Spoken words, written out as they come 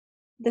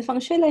the Feng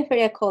Shui Life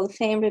Area called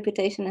Fame,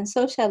 Reputation, and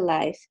Social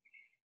Life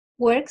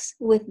works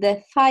with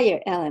the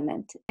fire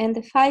element. And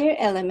the fire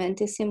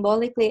element is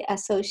symbolically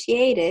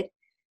associated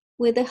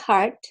with the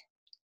heart,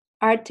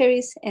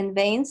 arteries, and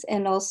veins,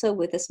 and also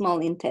with the small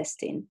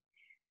intestine.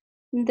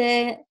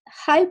 The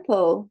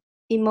hypo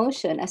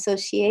emotion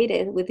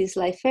associated with this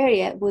life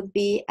area would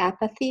be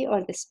apathy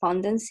or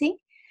despondency,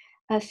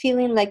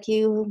 feeling like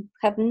you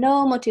have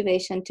no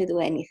motivation to do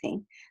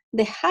anything.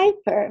 The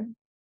hyper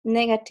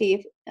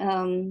negative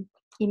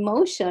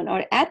emotion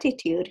or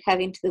attitude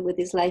having to do with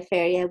this life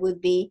area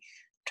would be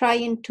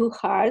trying too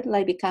hard,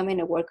 like becoming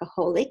a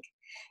workaholic.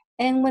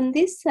 And when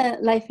this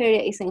life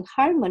area is in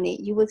harmony,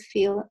 you would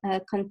feel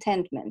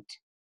contentment,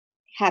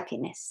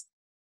 happiness.